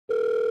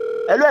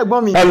Hello,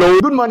 Egbomi. Hello.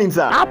 Good morning,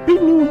 sir. Happy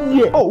New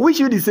Year. Oh, wish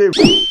you the same.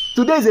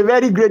 Today is a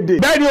very great day.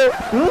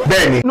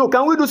 Benny. No,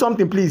 can we do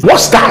something, please?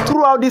 What's that?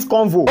 Throughout this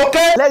convo,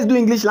 Okay. let's do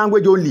English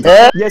language only.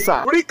 Yes,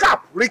 sir.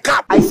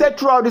 Recap. I said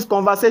throughout this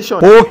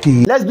conversation,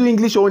 Okay. let's do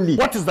English only.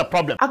 What is the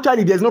problem?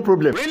 Actually, there's no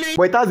problem. Really?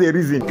 But it has a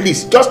reason.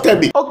 Please, just tell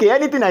me. Okay,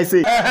 anything I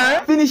say,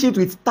 finish it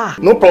with star.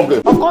 No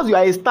problem. Of course, you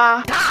are a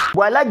star,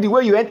 but I like the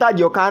way you entered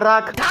your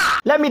karak.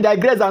 Let me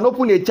digress and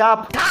open a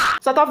chap.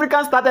 South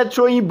Africans started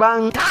throwing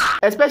bang,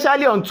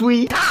 especially on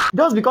Twi,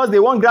 just because they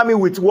won Grammy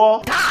with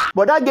war.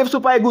 But that gave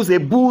Super Eagles a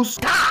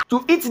boost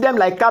to eat them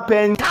like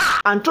Kapen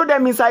and throw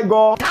them inside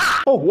gore.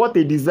 Oh, what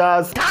a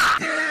disaster.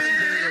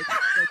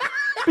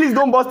 Please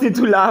don't burst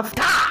into laugh.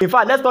 In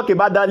fact, let's talk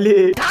about that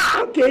later.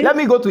 Okay. Let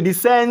me go to the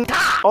scent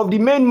of the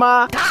main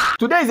man.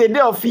 Today is a day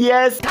of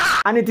fears,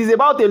 and it is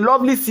about a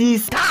lovely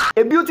sis,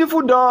 a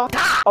beautiful door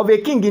of a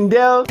king in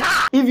Del.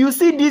 If you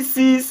see this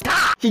sis,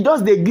 she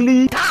just dey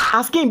glee.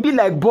 Her skin be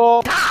like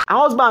ball. Her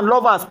husband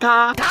love her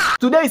scar.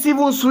 Today is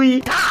even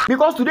sweet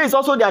because today is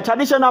also their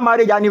traditional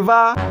marriage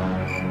anniversary.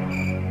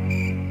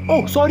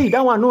 Oh, sorry,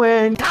 that one no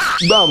end.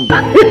 Bam.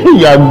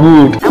 You're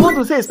good. I want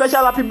to say a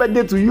special happy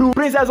birthday to you,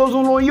 Princess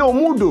Odunlade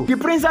Adekola, the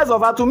princess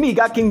of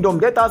Atumiga Kingdom,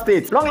 Delta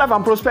State. Long life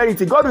and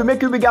prosperity. God will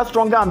make you bigger,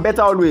 stronger, and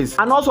better always.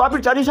 And also happy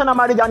traditional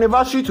marriage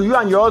anniversary to you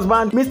and your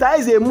husband, Mr.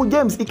 Ezemu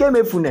James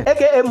Ikemefune,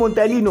 aka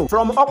Montelino,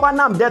 from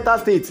Okpanam, Delta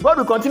State. God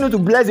will continue to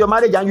bless your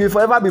marriage and you will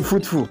forever be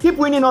fruitful. Keep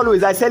winning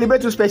always. I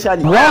celebrate you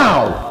specially.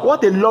 Wow.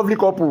 What a lovely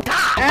couple.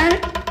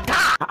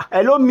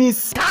 Hello,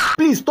 miss.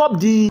 Please stop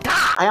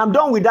I am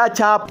done with that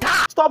chap.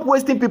 Stop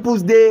wasting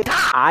people's day.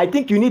 I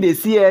think you need a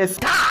CS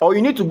or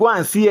you need to go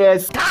and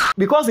CS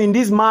because in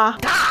this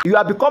you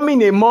are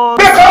becoming a mom.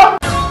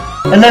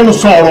 And then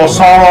sorrow.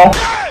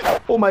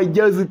 Oh my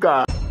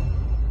Jessica.